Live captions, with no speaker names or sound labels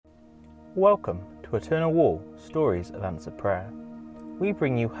Welcome to Eternal Wall, Stories of Answered Prayer. We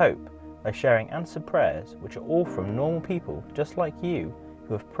bring you hope by sharing answered prayers which are all from normal people just like you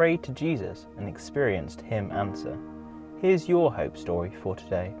who have prayed to Jesus and experienced Him answer. Here's your hope story for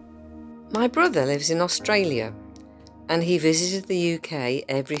today. My brother lives in Australia and he visited the UK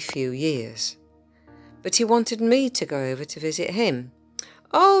every few years. But he wanted me to go over to visit him.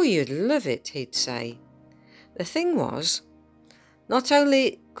 "Oh, you'd love it," he'd say. The thing was, not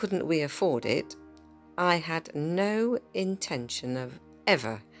only couldn't we afford it, I had no intention of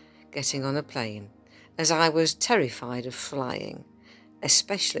ever getting on a plane, as I was terrified of flying,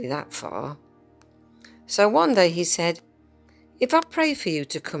 especially that far. So one day he said, "If I pray for you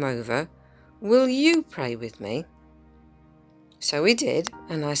to come over, will you pray with me?" So we did,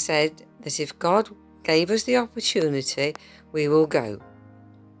 and I said that if God gave us the opportunity, we will go.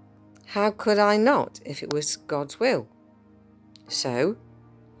 How could I not if it was God's will? So,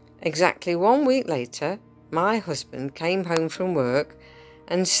 exactly 1 week later, my husband came home from work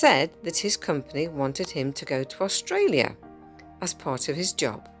and said that his company wanted him to go to Australia as part of his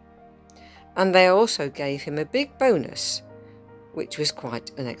job. And they also gave him a big bonus, which was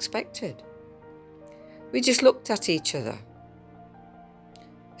quite unexpected. We just looked at each other.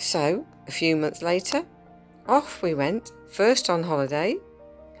 So, a few months later, off we went, first on holiday,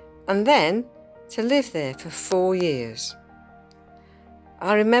 and then to live there for 4 years.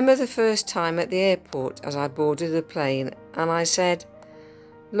 I remember the first time at the airport as I boarded the plane, and I said,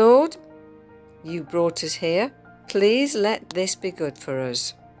 "Lord, you brought us here. Please let this be good for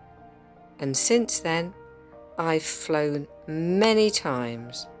us." And since then, I've flown many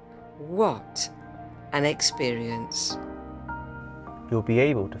times. What an experience. You'll be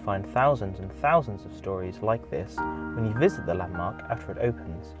able to find thousands and thousands of stories like this when you visit the landmark after it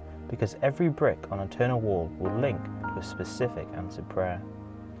opens, because every brick on Eternal Wall will link to a specific answered prayer.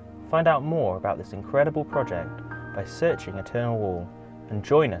 Find out more about this incredible project by searching Eternal Wall, and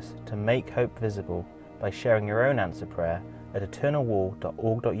join us to make hope visible by sharing your own answered prayer at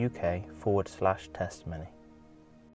eternalwall.org.uk/testimony.